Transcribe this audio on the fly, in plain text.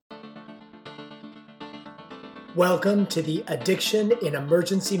Welcome to the Addiction in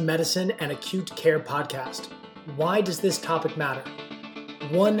Emergency Medicine and Acute Care podcast. Why does this topic matter?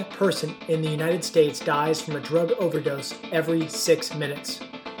 One person in the United States dies from a drug overdose every 6 minutes.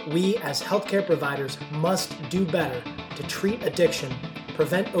 We as healthcare providers must do better to treat addiction,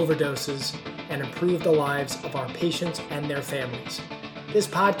 prevent overdoses, and improve the lives of our patients and their families. This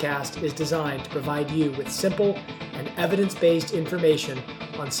podcast is designed to provide you with simple and evidence-based information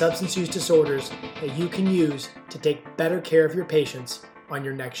on substance use disorders that you can use to take better care of your patients on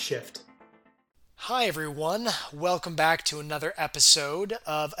your next shift. Hi everyone, welcome back to another episode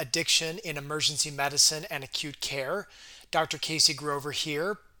of Addiction in Emergency Medicine and Acute Care. Dr. Casey Grover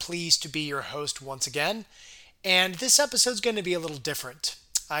here, pleased to be your host once again. And this episode is going to be a little different.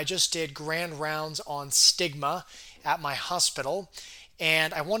 I just did grand rounds on stigma at my hospital,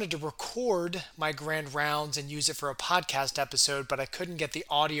 and I wanted to record my grand rounds and use it for a podcast episode, but I couldn't get the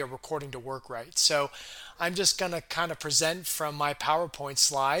audio recording to work right. So I'm just going to kind of present from my PowerPoint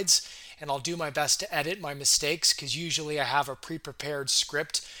slides, and I'll do my best to edit my mistakes because usually I have a pre-prepared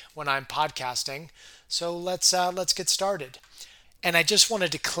script when I'm podcasting. So let's get started. And I just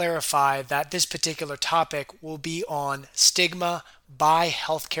wanted to clarify that this particular topic will be on stigma by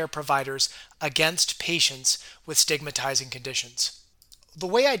healthcare providers against patients with stigmatizing conditions. The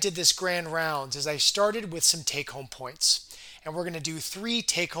way I did this grand rounds is I started with some take-home points, and we're going to do 3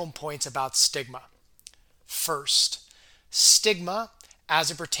 take-home points about stigma. First, stigma, as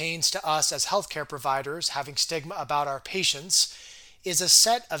it pertains to us as healthcare providers having stigma about our patients, is a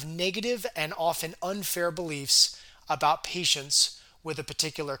set of negative and often unfair beliefs about patients with a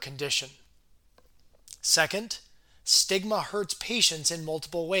particular condition. Second, stigma hurts patients in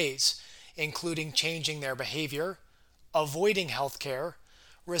multiple ways, including changing their behavior, avoiding healthcare,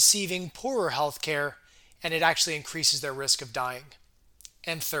 receiving poorer healthcare, and it actually increases their risk of dying.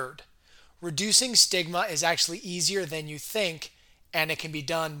 And third, reducing stigma is actually easier than you think, and it can be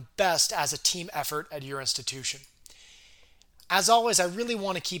done best as a team effort at your institution. As always, I really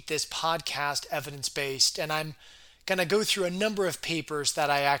want to keep this podcast evidence-based, and I'm going to go through a number of papers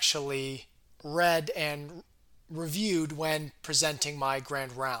that I actually read and reviewed when presenting my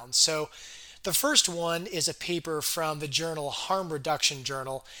grand rounds. So the first one is a paper from the journal Harm Reduction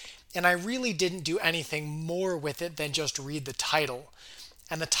Journal, and I really didn't do anything more with it than just read the title.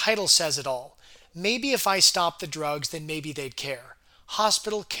 And the title says it all. Maybe if I stopped the drugs, then maybe they'd care.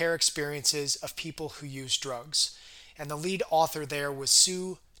 Hospital care experiences of people who use drugs. And the lead author there was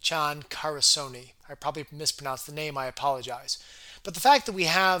Su-Chan Carusone. I probably mispronounced the name, I apologize. But the fact that we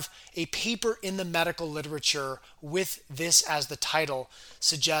have a paper in the medical literature with this as the title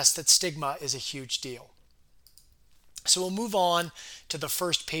suggests that stigma is a huge deal. So we'll move on to the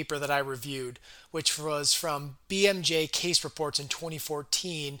first paper that I reviewed, which was from BMJ Case Reports in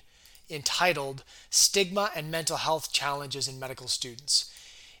 2014, entitled Stigma and Mental Health Challenges in Medical Students.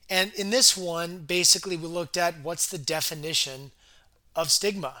 And in this one, basically we looked at what's the definition of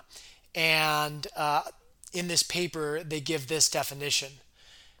stigma. And in this paper, they give this definition.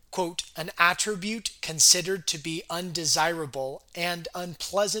 Quote, an attribute considered to be undesirable and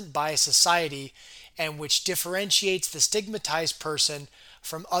unpleasant by society and which differentiates the stigmatized person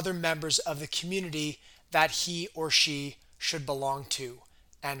from other members of the community that he or she should belong to,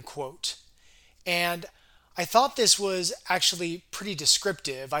 end quote. And I thought this was actually pretty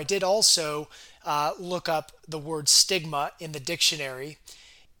descriptive. I did also look up the word stigma in the dictionary,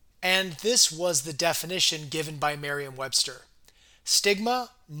 and this was the definition given by Merriam-Webster. Stigma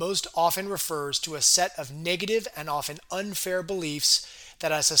most often refers to a set of negative and often unfair beliefs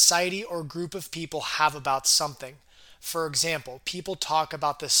that a society or group of people have about something. For example, people talk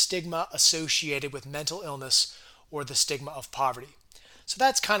about the stigma associated with mental illness or the stigma of poverty. So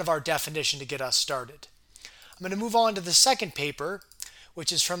that's kind of our definition to get us started. I'm going to move on to the second paper,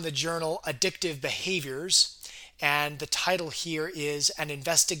 which is from the journal Addictive Behaviors. And the title here is An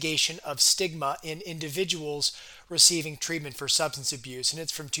Investigation of Stigma in Individuals Receiving Treatment for Substance Abuse, and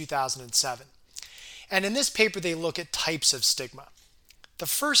it's from 2007. And in this paper, they look at types of stigma. The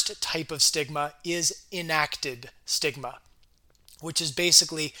first type of stigma is enacted stigma, which is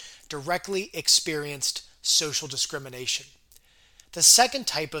basically directly experienced social discrimination. The second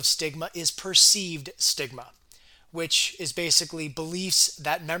type of stigma is perceived stigma, which is basically beliefs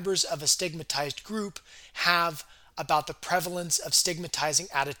that members of a stigmatized group have about the prevalence of stigmatizing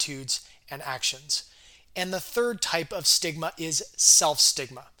attitudes and actions. And the third type of stigma is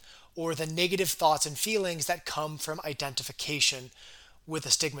self-stigma, or the negative thoughts and feelings that come from identification with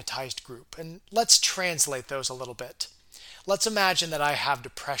a stigmatized group. And let's translate those a little bit. Let's imagine that I have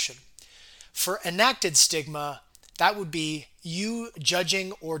depression. For enacted stigma, that would be you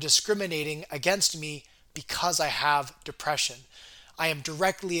judging or discriminating against me because I have depression. I am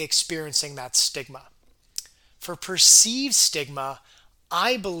directly experiencing that stigma. For perceived stigma,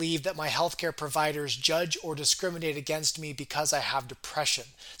 I believe that my healthcare providers judge or discriminate against me because I have depression.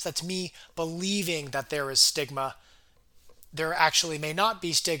 So that's me believing that there is stigma. There actually may not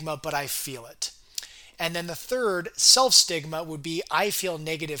be stigma, but I feel it. And then the third, self-stigma, would be I feel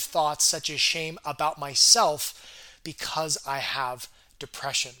negative thoughts such as shame about myself because I have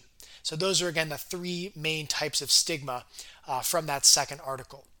depression. So those are, again, the three main types of stigma from that second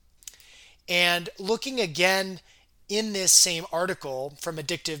article. And looking again in this same article from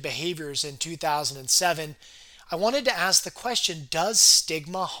Addictive Behaviors in 2007, I wanted to ask the question, does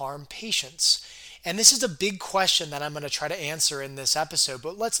stigma harm patients? And this is a big question that I'm going to try to answer in this episode,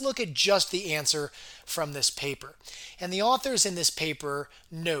 but let's look at just the answer from this paper. And the authors in this paper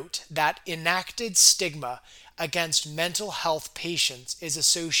note that enacted stigma against mental health patients is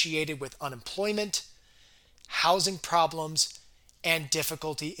associated with unemployment, housing problems, and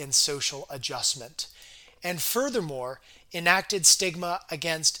difficulty in social adjustment. And furthermore, enacted stigma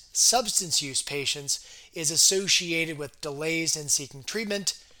against substance use patients is associated with delays in seeking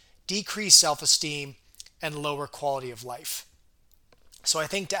treatment, decreased self-esteem, and lower quality of life. So I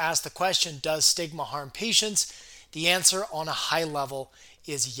think to ask the question, does stigma harm patients? The answer on a high level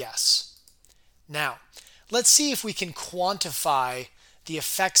is yes. Now, let's see if we can quantify the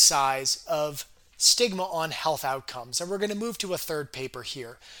effect size of stigma on health outcomes. And we're going to move to a third paper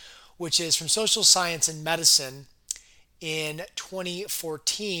here, which is from Social Science and Medicine in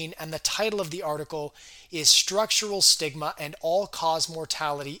 2014, and the title of the article is Structural Stigma and All-Cause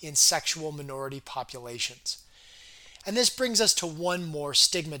Mortality in Sexual Minority Populations. And this brings us to one more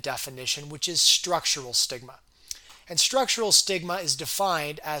stigma definition, which is structural stigma. And structural stigma is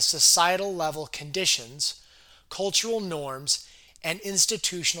defined as societal level conditions, cultural norms, and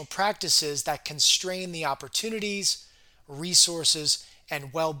institutional practices that constrain the opportunities, resources,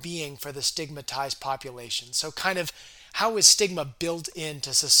 and well-being for the stigmatized population. So kind of how is stigma built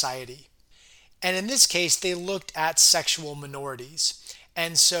into society? And in this case, they looked at sexual minorities.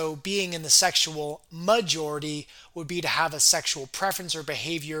 And so being in the sexual majority would be to have a sexual preference or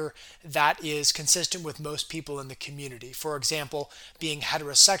behavior that is consistent with most people in the community. For example, being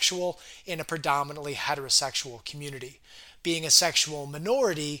heterosexual in a predominantly heterosexual community. Being a sexual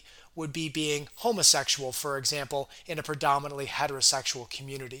minority would be being homosexual, for example, in a predominantly heterosexual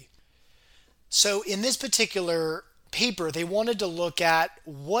community. So in this particular paper, they wanted to look at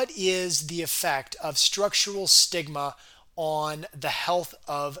what is the effect of structural stigma on the health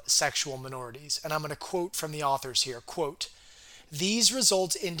of sexual minorities. And I'm going to quote from the authors here, quote, "These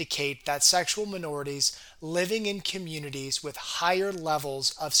results indicate that sexual minorities living in communities with higher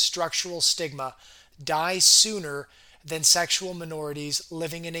levels of structural stigma die sooner than sexual minorities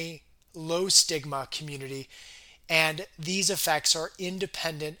living in a low stigma community, and these effects are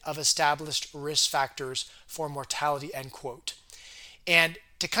independent of established risk factors for mortality," end quote. And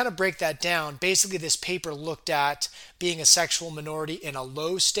to kind of break that down, basically this paper looked at being a sexual minority in a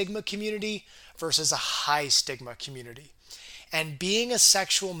low stigma community versus a high stigma community. And being a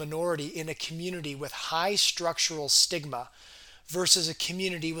sexual minority in a community with high structural stigma versus a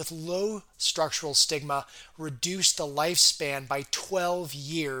community with low structural stigma reduced the lifespan by 12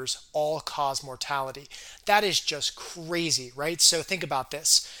 years, all-cause mortality. That is just crazy, right? So think about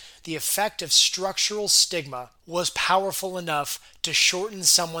this. The effect of structural stigma was powerful enough to shorten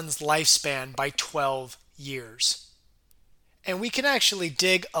someone's lifespan by 12 years. And we can actually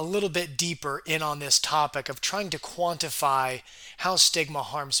dig a little bit deeper in on this topic of trying to quantify how stigma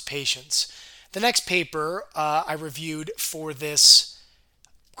harms patients. The next paper I reviewed for this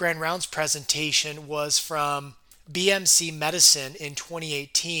Grand Rounds presentation was from BMC Medicine in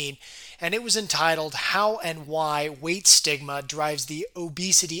 2018, and it was entitled How and Why Weight Stigma Drives the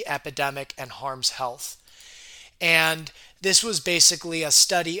Obesity Epidemic and Harms Health. And this was basically a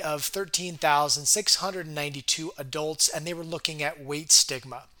study of 13,692 adults, and they were looking at weight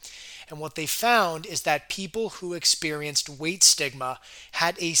stigma. And what they found is that people who experienced weight stigma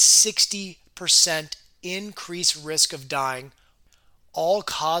had a 60% increased risk of dying,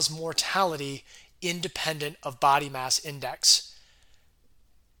 all-cause mortality independent of body mass index.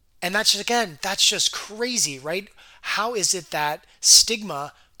 And that's just crazy, right? How is it that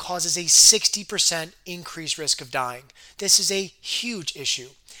stigma causes a 60% increased risk of dying? This is a huge issue.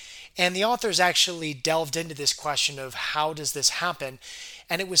 And the authors actually delved into this question of how does this happen?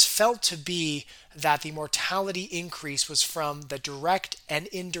 And it was felt to be that the mortality increase was from the direct and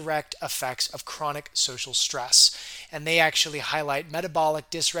indirect effects of chronic social stress. And they actually highlight metabolic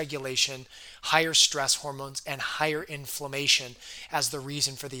dysregulation, higher stress hormones, and higher inflammation as the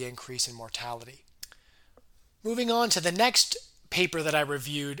reason for the increase in mortality. Moving on to the next paper that I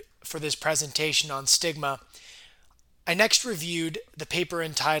reviewed for this presentation on stigma, I next reviewed the paper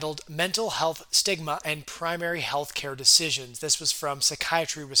entitled Mental Health Stigma and Primary Healthcare Decisions. This was from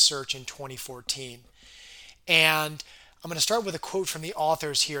Psychiatry Research in 2014. And I'm going to start with a quote from the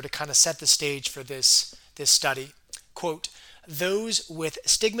authors here to kind of set the stage for this study. Quote, "Those with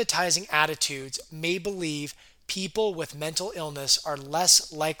stigmatizing attitudes may believe people with mental illness are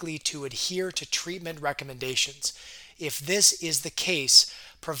less likely to adhere to treatment recommendations. If this is the case,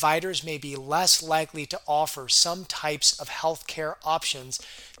 providers may be less likely to offer some types of healthcare options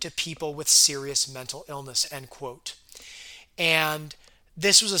to people with serious mental illness," end quote. And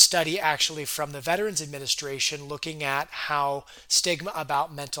this was a study actually from the Veterans Administration looking at how stigma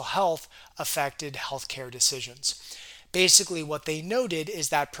about mental health affected healthcare decisions. Basically, what they noted is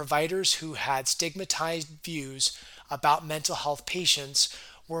that providers who had stigmatized views about mental health patients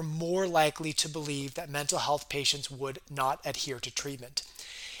were more likely to believe that mental health patients would not adhere to treatment.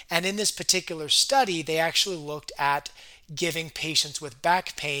 And in this particular study, they actually looked at giving patients with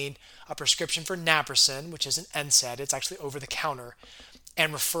back pain a prescription for naproxen, which is an NSAID, it's actually over the counter,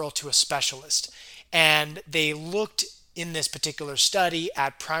 and referral to a specialist. And they looked in this particular study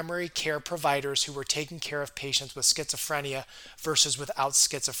at primary care providers who were taking care of patients with schizophrenia versus without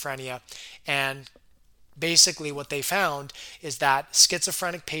schizophrenia. And basically what they found is that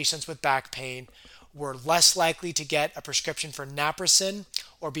schizophrenic patients with back pain were less likely to get a prescription for naproxen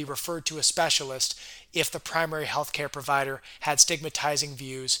or be referred to a specialist if the primary healthcare provider had stigmatizing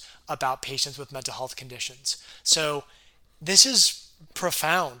views about patients with mental health conditions. So this is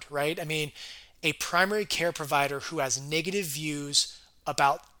profound, right? I mean, a primary care provider who has negative views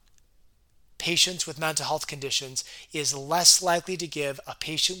about patients with mental health conditions is less likely to give a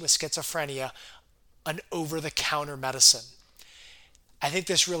patient with schizophrenia an over-the-counter medicine. I think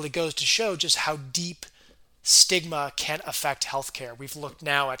this really goes to show just how deep stigma can affect healthcare. We've looked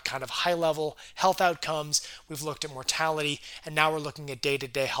now at kind of high-level health outcomes, we've looked at mortality, and now we're looking at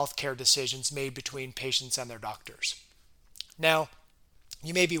day-to-day healthcare decisions made between patients and their doctors. Now,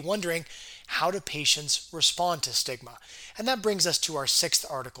 you may be wondering, how do patients respond to stigma? And that brings us to our sixth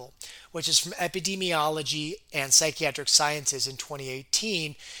article, which is from Epidemiology and Psychiatric Sciences in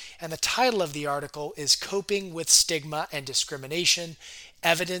 2018. And the title of the article is Coping with Stigma and Discrimination,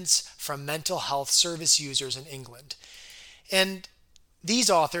 Evidence from Mental Health Service Users in England. And these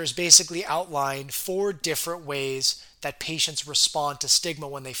authors basically outline 4 different ways that patients respond to stigma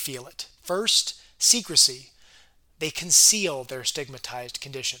when they feel it. First, secrecy. They conceal their stigmatized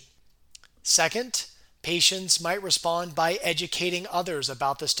condition. Second, patients might respond by educating others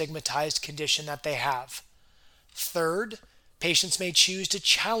about the stigmatized condition that they have. Third, patients may choose to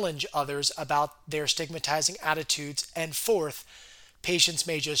challenge others about their stigmatizing attitudes. And fourth, patients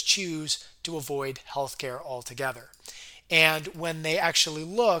may just choose to avoid healthcare altogether. And when they actually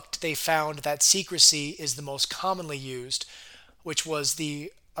looked, they found that secrecy is the most commonly used, which was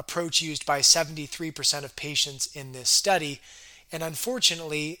the approach used by 73% of patients in this study. And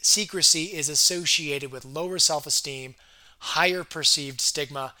unfortunately, secrecy is associated with lower self-esteem, higher perceived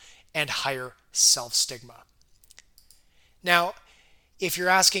stigma, and higher self-stigma. Now, if you're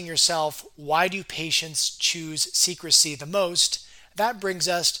asking yourself, why do patients choose secrecy the most? That brings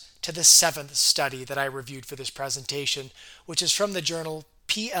us to the 7th study that I reviewed for this presentation, which is from the journal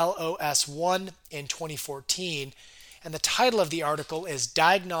PLOS One in 2014. And the title of the article is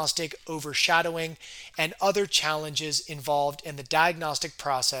Diagnostic Overshadowing and Other Challenges Involved in the Diagnostic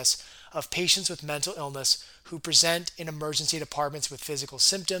Process of Patients with Mental Illness Who Present in Emergency Departments with Physical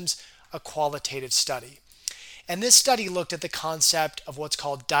Symptoms, a Qualitative Study. And this study looked at the concept of what's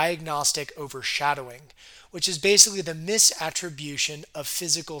called diagnostic overshadowing, which is basically the misattribution of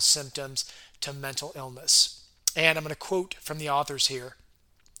physical symptoms to mental illness. And I'm going to quote from the authors here.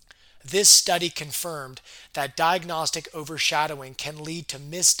 This study confirmed that diagnostic overshadowing can lead to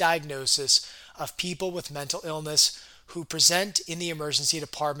misdiagnosis of people with mental illness who present in the emergency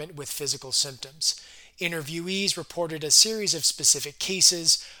department with physical symptoms. Interviewees reported a series of specific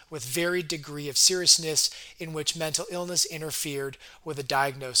cases with varied degree of seriousness in which mental illness interfered with a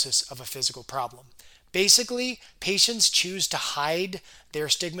diagnosis of a physical problem. Basically, patients choose to hide their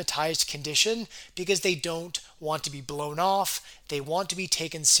stigmatized condition because they don't want to be blown off, they want to be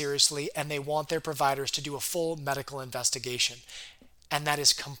taken seriously, and they want their providers to do a full medical investigation. And that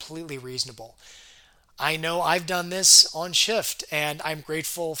is completely reasonable. I know I've done this on shift, and I'm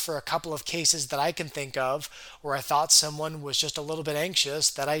grateful for a couple of cases that I can think of where I thought someone was just a little bit anxious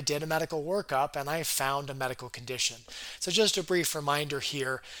that I did a medical workup and I found a medical condition. So just a brief reminder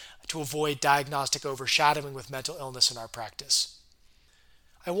here to avoid diagnostic overshadowing with mental illness in our practice.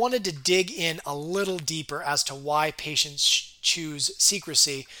 I wanted to dig in a little deeper as to why patients choose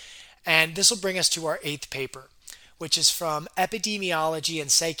secrecy, and this will bring us to our 8th paper, which is from Epidemiology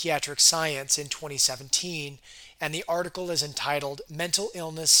and Psychiatric Science in 2017, and the article is entitled Mental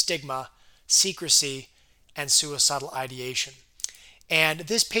Illness Stigma, Secrecy, and Suicidal Ideation. And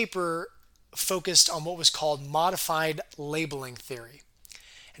this paper focused on what was called modified labeling theory.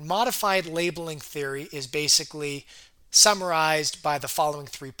 And modified labeling theory is basically summarized by the following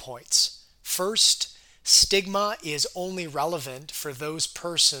 3 points. First, stigma is only relevant for those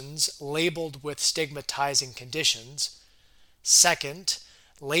persons labeled with stigmatizing conditions. Second,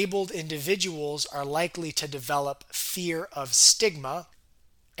 labeled individuals are likely to develop fear of stigma.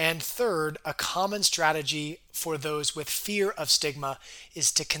 And third, a common strategy for those with fear of stigma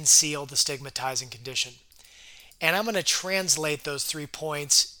is to conceal the stigmatizing condition. And I'm going to translate those 3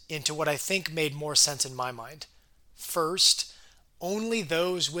 points into what I think made more sense in my mind. First, only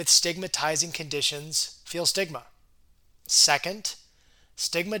those with stigmatizing conditions feel stigma. Second,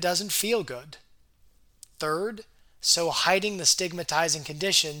 stigma doesn't feel good. Third, so hiding the stigmatizing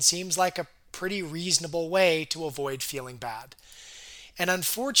condition seems like a pretty reasonable way to avoid feeling bad. And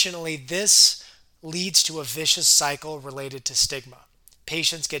unfortunately, this leads to a vicious cycle related to stigma.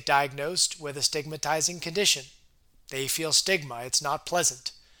 Patients get diagnosed with a stigmatizing condition. They feel stigma. It's not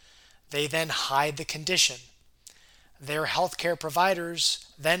pleasant. They then hide the condition. Their healthcare providers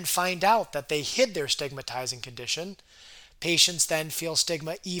then find out that they hid their stigmatizing condition. Patients then feel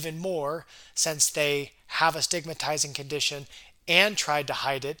stigma even more since they have a stigmatizing condition and tried to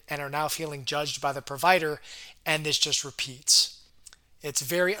hide it and are now feeling judged by the provider, and this just repeats. It's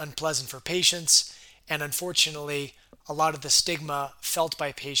very unpleasant for patients, and unfortunately, a lot of the stigma felt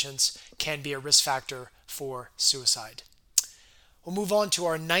by patients can be a risk factor for suicide. We'll move on to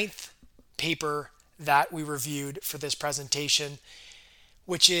our 9th paper that we reviewed for this presentation,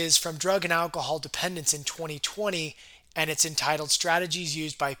 which is from Drug and Alcohol Dependence in 2020, and it's entitled Strategies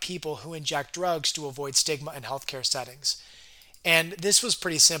Used by People Who Inject Drugs to Avoid Stigma in Healthcare Settings. And this was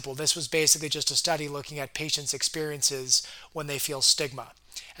pretty simple. This was basically just a study looking at patients' experiences when they feel stigma.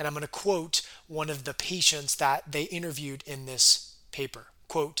 And I'm going to quote one of the patients that they interviewed in this paper.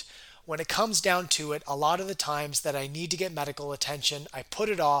 Quote, "When it comes down to it, a lot of the times that I need to get medical attention, I put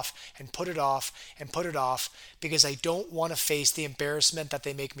it off and put it off and put it off because I don't want to face the embarrassment that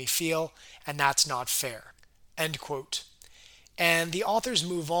they make me feel, and that's not fair." End quote. And the authors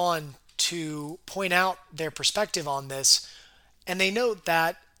move on to point out their perspective on this. And they note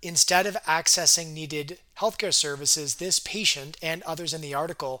that instead of accessing needed healthcare services, this patient and others in the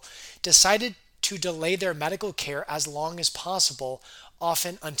article decided to delay their medical care as long as possible,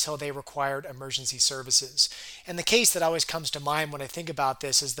 often until they required emergency services. And the case that always comes to mind when I think about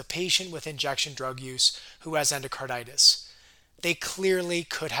this is the patient with injection drug use who has endocarditis. They clearly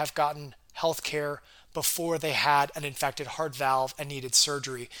could have gotten healthcare before they had an infected heart valve and needed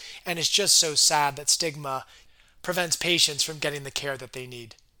surgery. And it's just so sad that stigma prevents patients from getting the care that they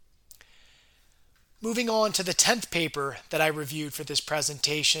need. Moving on to the 10th paper that I reviewed for this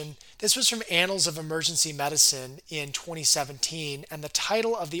presentation. This was from Annals of Emergency Medicine in 2017, and the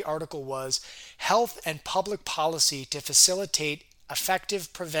title of the article was Health and Public Policy to Facilitate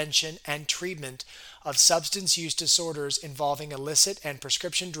Effective Prevention and Treatment of Substance Use Disorders Involving Illicit and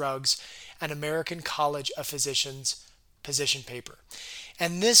Prescription Drugs, an American College of Physicians position paper.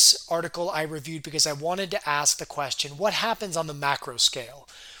 And this article I reviewed because I wanted to ask the question, what happens on the macro scale?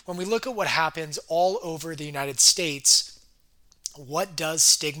 When we look at what happens all over the United States, what does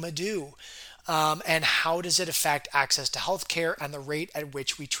stigma do? And how does it affect access to healthcare and the rate at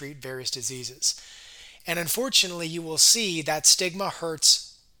which we treat various diseases? And unfortunately, you will see that stigma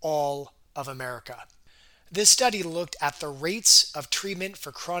hurts all of America. This study looked at the rates of treatment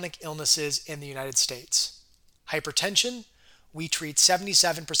for chronic illnesses in the United States. Hypertension, we treat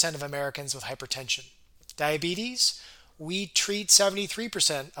 77% of Americans with hypertension. Diabetes, we treat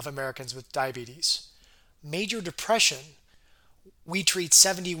 73% of Americans with diabetes. Major depression, we treat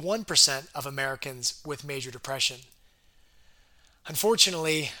 71% of Americans with major depression.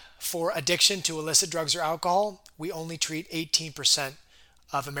 Unfortunately, for addiction to illicit drugs or alcohol, we only treat 18%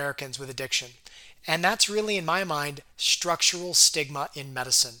 of Americans with addiction. And that's really, in my mind, structural stigma in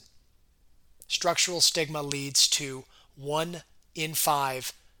medicine. Structural stigma leads to 1 in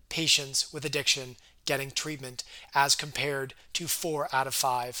 5 patients with addiction getting treatment as compared to 4 out of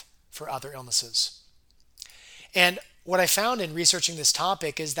 5 for other illnesses. And What I found in researching this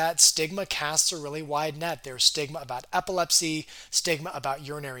topic is that stigma casts a really wide net. There's stigma about epilepsy, stigma about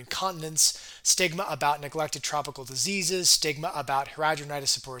urinary incontinence, stigma about neglected tropical diseases, stigma about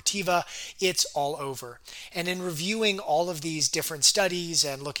hidradenitis suppurativa. It's all over. And in reviewing all of these different studies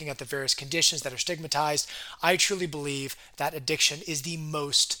and looking at the various conditions that are stigmatized, I truly believe that addiction is the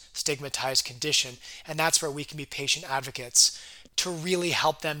most stigmatized condition. And that's where we can be patient advocates to really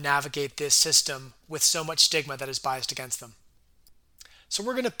help them navigate this system with so much stigma that is biased against them. So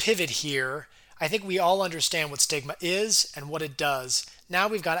we're going to pivot here. I think we all understand what stigma is and what it does. Now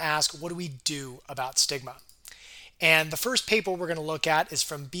we've got to ask, what do we do about stigma? And the first paper we're going to look at is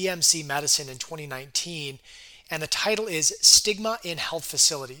from BMC Medicine in 2019, and the title is Stigma in Health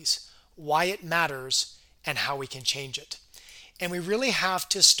Facilities: Why It Matters and How We Can Change It. And we really have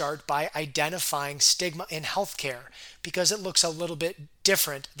to start by identifying stigma in healthcare because it looks a little bit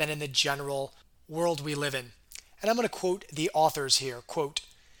different than in the general world we live in. And I'm going to quote the authors here, quote,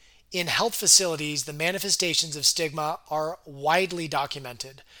 "In health facilities, the manifestations of stigma are widely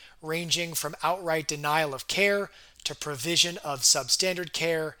documented, ranging from outright denial of care to provision of substandard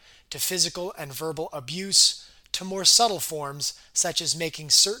care to physical and verbal abuse to more subtle forms such as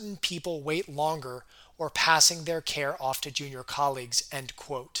making certain people wait longer or passing their care off to junior colleagues," end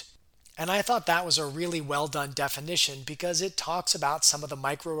quote. And I thought that was a really well done definition because it talks about some of the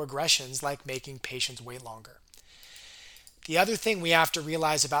microaggressions like making patients wait longer. The other thing we have to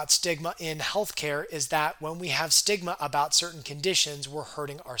realize about stigma in healthcare is that when we have stigma about certain conditions, we're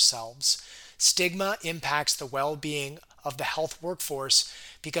hurting ourselves. Stigma impacts the well-being of the health workforce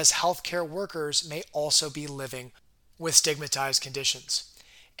because healthcare workers may also be living with stigmatized conditions.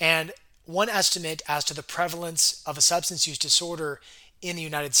 And one estimate as to the prevalence of a substance use disorder in the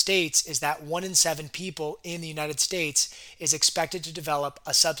United States is that 1 in 7 people in the United States is expected to develop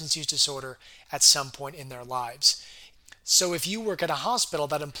a substance use disorder at some point in their lives. So if you work at a hospital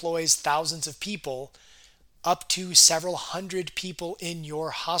that employs thousands of people, up to several hundred people in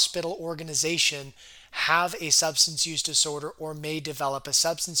your hospital organization have a substance use disorder or may develop a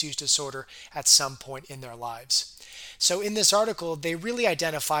substance use disorder at some point in their lives. So in this article, they really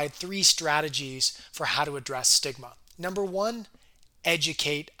identified 3 strategies for how to address stigma. Number 1,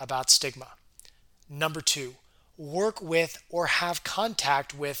 educate about stigma. Number 2, work with or have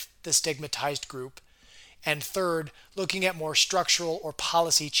contact with the stigmatized group. And third, looking at more structural or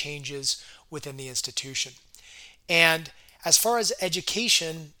policy changes within the institution. And as far as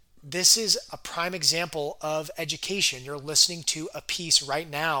education, this is a prime example of education. You're listening to a piece right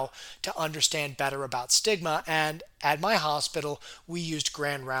now to understand better about stigma, and at my hospital, we used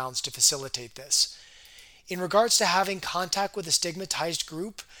grand rounds to facilitate this. In regards to having contact with a stigmatized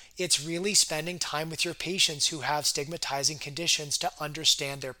group, it's really spending time with your patients who have stigmatizing conditions to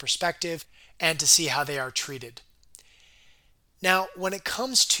understand their perspective and to see how they are treated. Now, when it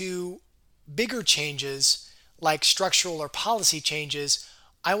comes to bigger changes like structural or policy changes,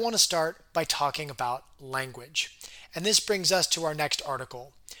 I want to start by talking about language. And this brings us to our next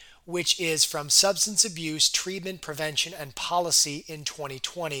article, which is from Substance Abuse Treatment, Prevention, and Policy in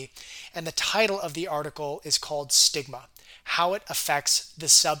 2020. And the title of the article is called Stigma: How It Affects the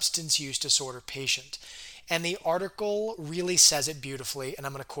Substance Use Disorder Patient. And the article really says it beautifully, and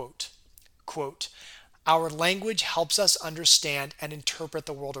I'm going to quote, "Our language helps us understand and interpret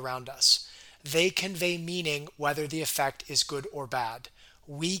the world around us. They convey meaning whether the effect is good or bad.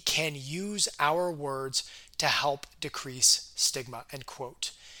 We can use our words to help decrease stigma," end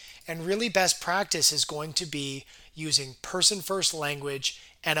quote. And really best practice is going to be using person-first language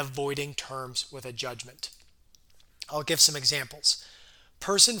and avoiding terms with a judgment. I'll give some examples.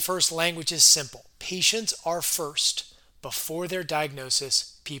 Person-first language is simple. Patients are first. Before their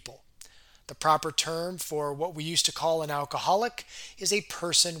diagnosis, people. The proper term for what we used to call an alcoholic is a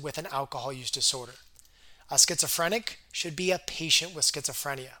person with an alcohol use disorder. A schizophrenic should be a patient with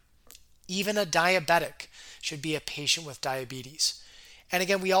schizophrenia. Even a diabetic should be a patient with diabetes. And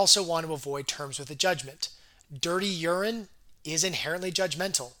again, we also want to avoid terms with a judgment. Dirty urine is inherently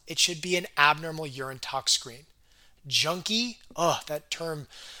judgmental. It should be an abnormal urine tox screen. Junkie, that term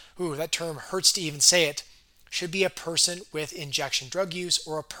hurts to even say it, should be a person with injection drug use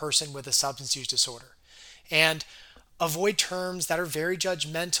or a person with a substance use disorder. And avoid terms that are very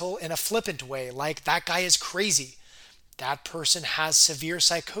judgmental in a flippant way, like "that guy is crazy," "that person has severe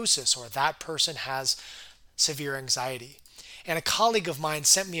psychosis," or "that person has severe anxiety." And a colleague of mine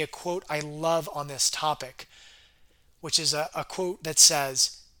sent me a quote I love on this topic, which is a quote that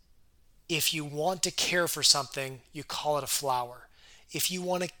says, "If you want to care for something, you call it a flower. If you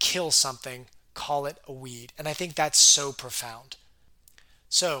want to kill something, call it a weed." And I think that's so profound.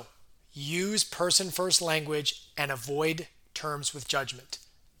 So, Use person-first language and avoid terms with judgment.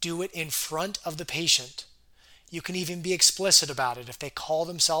 Do it in front of the patient. You can even be explicit about it. If they call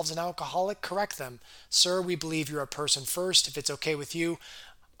themselves an alcoholic, correct them. Sir, we believe you're a person first. If it's okay with you,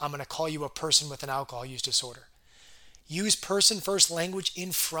 I'm going to call you a person with an alcohol use disorder. Use person-first language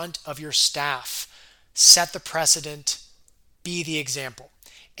in front of your staff. Set the precedent. Be the example.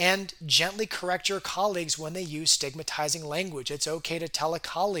 And gently correct your colleagues when they use stigmatizing language. It's okay to tell a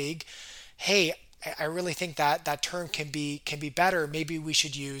colleague, hey, I really think that term can be better. Maybe we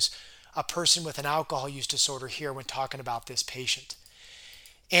should use a person with an alcohol use disorder here when talking about this patient.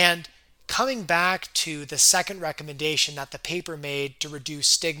 And coming back to the second recommendation that the paper made to reduce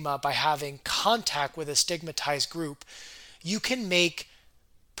stigma by having contact with a stigmatized group, you can make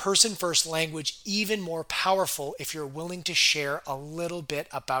person-first language even more powerful if you're willing to share a little bit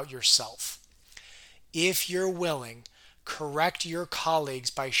about yourself. If you're willing, correct your colleagues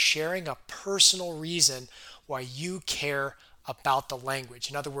by sharing a personal reason why you care about the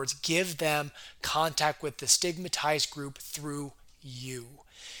language. In other words, give them contact with the stigmatized group through you.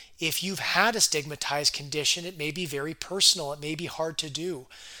 If you've had a stigmatized condition, it may be very personal. It may be hard to do.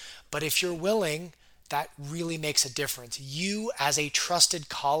 But if you're willing, that really makes a difference. You, as a trusted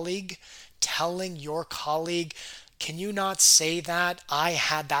colleague, telling your colleague, can you not say that? I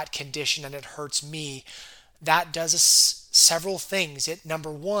had that condition and it hurts me. That does several things. It,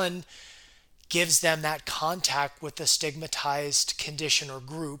 number one, gives them that contact with the stigmatized condition or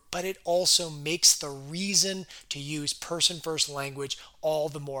group, but it also makes the reason to use person-first language all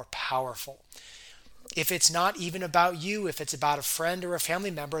the more powerful. If it's not even about you, if it's about a friend or a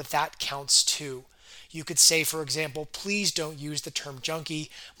family member, that counts too. You could say, for example, please don't use the term junkie.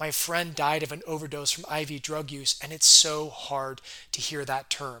 My friend died of an overdose from IV drug use, and it's so hard to hear that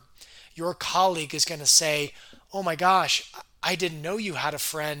term. Your colleague is going to say, oh my gosh, I didn't know you had a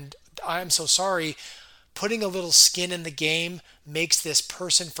friend. I'm so sorry. Putting a little skin in the game makes this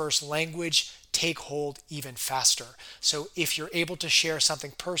person-first language take hold even faster. So if you're able to share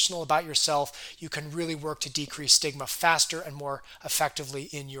something personal about yourself, you can really work to decrease stigma faster and more effectively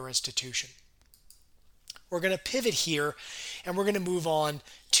in your institution. We're going to pivot here and we're going to move on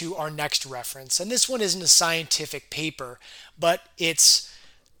to our next reference. And this one isn't a scientific paper, but it's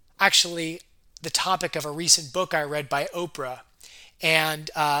actually the topic of a recent book I read by Oprah. And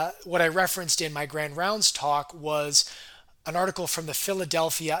what I referenced in my Grand Rounds talk was an article from the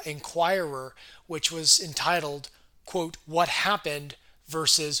Philadelphia Inquirer, which was entitled, quote, "What Happened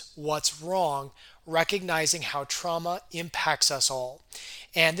versus What's Wrong, Recognizing How Trauma Impacts Us All."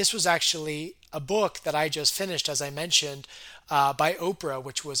 And this was actually a book that I just finished, as I mentioned, by Oprah,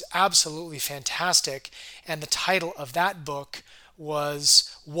 which was absolutely fantastic. And the title of that book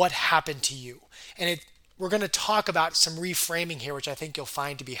was What Happened to You? And we're going to talk about some reframing here, which I think you'll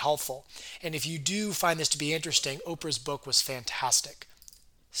find to be helpful. And if you do find this to be interesting, Oprah's book was fantastic.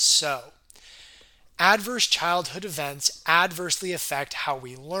 So, adverse childhood events adversely affect how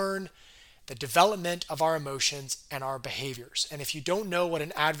we learn, the development of our emotions, and our behaviors. And if you don't know what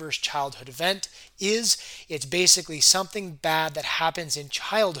an adverse childhood event is, it's basically something bad that happens in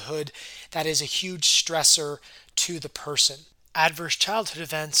childhood that is a huge stressor to the person. Adverse childhood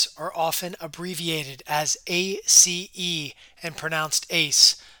events are often abbreviated as ACE and pronounced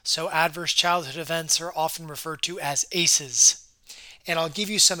ACE, so adverse childhood events are often referred to as ACEs. And I'll give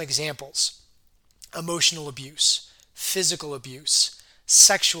you some examples. Emotional abuse, physical abuse,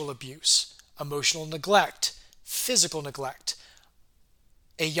 sexual abuse, emotional neglect, physical neglect.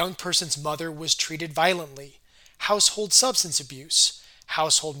 A young person's mother was treated violently, household substance abuse,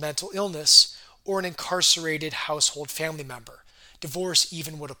 household mental illness, or an incarcerated household family member. Divorce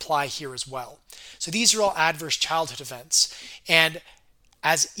even would apply here as well. So these are all adverse childhood events. And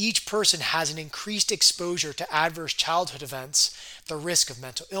as each person has an increased exposure to adverse childhood events, the risk of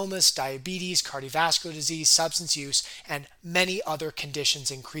mental illness, diabetes, cardiovascular disease, substance use, and many other conditions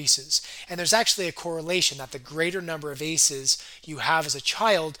increases. And there's actually a correlation that the greater number of ACEs you have as a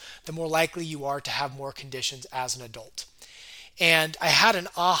child, the more likely you are to have more conditions as an adult. And I had an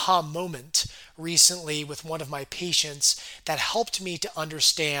aha moment recently with one of my patients that helped me to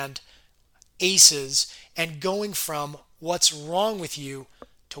understand ACEs and going from what's wrong with you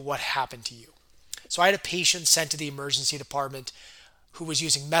to what happened to you. So I had a patient sent to the emergency department who was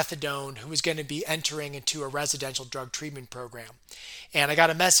using methadone, who was going to be entering into a residential drug treatment program. And I got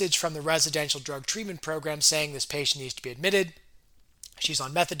a message from the residential drug treatment program saying this patient needs to be admitted. She's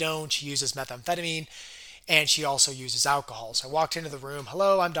on methadone, she uses methamphetamine, and she also uses alcohol. So I walked into the room.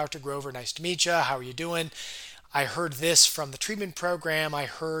 Hello, I'm Dr. Grover. Nice to meet you. How are you doing? I heard this from the treatment program. I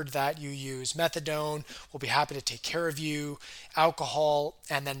heard that you use methadone. We'll be happy to take care of you, alcohol,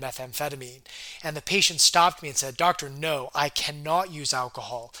 and then methamphetamine. And the patient stopped me and said, Doctor, no, I cannot use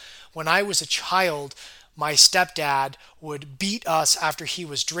alcohol. When I was a child, my stepdad would beat us after he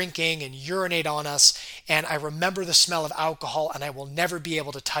was drinking and urinate on us, and I remember the smell of alcohol and I will never be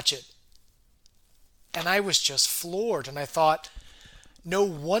able to touch it. And I was just floored, and I thought, no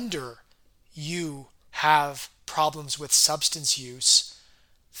wonder you have problems with substance use.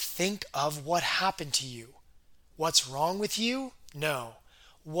 Think of what happened to you. What's wrong with you? No.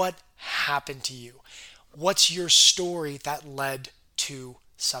 What happened to you? What's your story that led to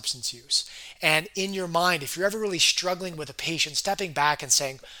substance use? And in your mind, if you're ever really struggling with a patient, stepping back and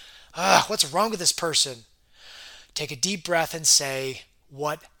saying, what's wrong with this person? Take a deep breath and say,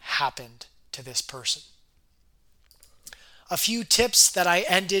 what happened to this person? A few tips that I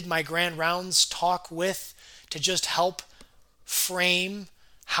ended my Grand Rounds talk with to just help frame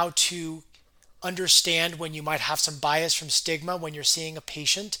how to understand when you might have some bias from stigma when you're seeing a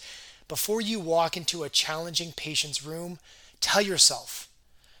patient. Before you walk into a challenging patient's room, tell yourself,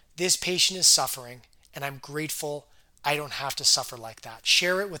 this patient is suffering and I'm grateful I don't have to suffer like that.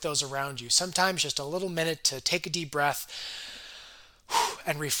 Share it with those around you. Sometimes just a little minute to take a deep breath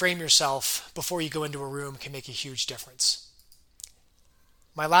and reframe yourself before you go into a room can make a huge difference.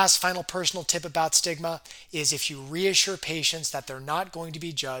 My last final personal tip about stigma is if you reassure patients that they're not going to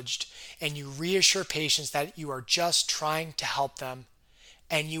be judged, and you reassure patients that you are just trying to help them,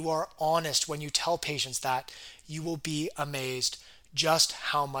 and you are honest when you tell patients that, you will be amazed just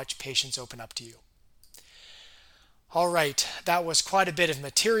how much patients open up to you. All right, that was quite a bit of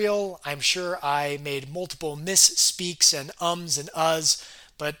material. I'm sure I made multiple misspeaks and ums and uhs,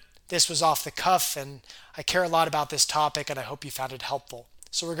 but this was off the cuff, and I care a lot about this topic, and I hope you found it helpful.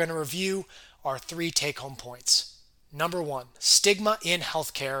 So we're going to review our 3 take-home points. Number 1, stigma in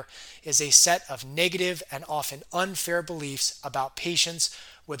healthcare is a set of negative and often unfair beliefs about patients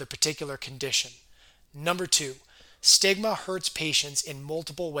with a particular condition. Number 2, stigma hurts patients in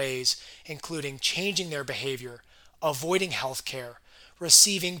multiple ways, including changing their behavior, avoiding healthcare,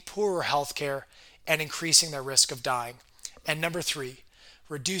 receiving poorer healthcare, and increasing their risk of dying. And number 3,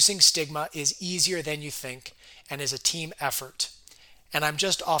 reducing stigma is easier than you think and is a team effort. And I'm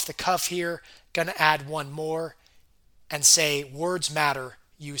just off the cuff here, going to add one more and say words matter,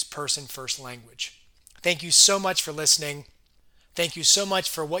 use person first language. Thank you so much for listening. Thank you so much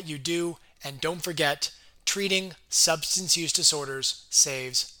for what you do. And don't forget, treating substance use disorders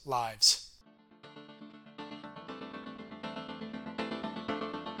saves lives.